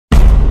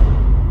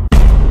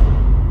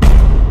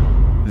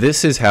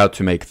This is how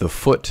to make the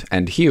foot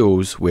and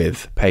heels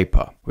with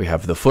paper. We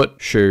have the foot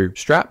shoe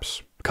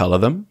straps, color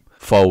them,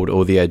 fold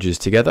all the edges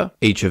together.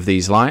 Each of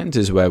these lines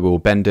is where we'll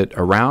bend it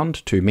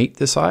around to meet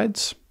the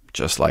sides.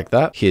 Just like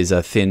that. Here's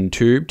a thin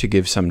tube to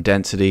give some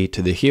density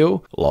to the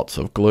heel, lots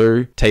of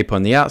glue, tape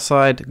on the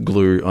outside,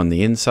 glue on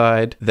the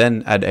inside,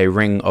 then add a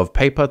ring of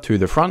paper to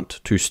the front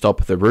to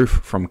stop the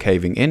roof from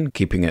caving in,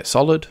 keeping it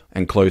solid,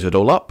 and close it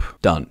all up.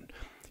 Done.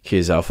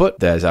 Here's our foot,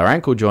 there's our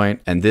ankle joint,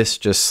 and this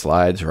just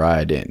slides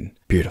right in.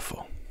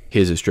 Beautiful.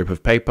 Here's a strip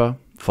of paper.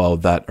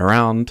 Fold that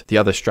around, the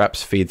other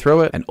straps feed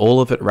through it, and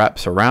all of it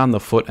wraps around the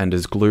foot and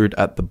is glued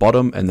at the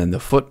bottom, and then the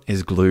foot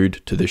is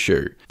glued to the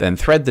shoe. Then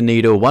thread the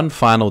needle one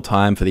final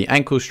time for the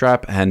ankle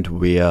strap and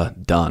we're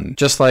done.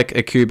 Just like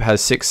a cube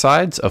has 6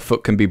 sides, a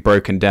foot can be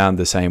broken down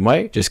the same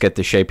way. Just get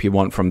the shape you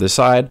want from the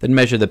side, then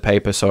measure the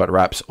paper so it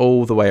wraps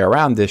all the way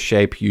around this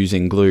shape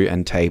using glue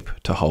and tape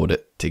to hold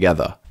it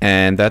together.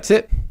 And that's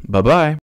it. Bye-bye.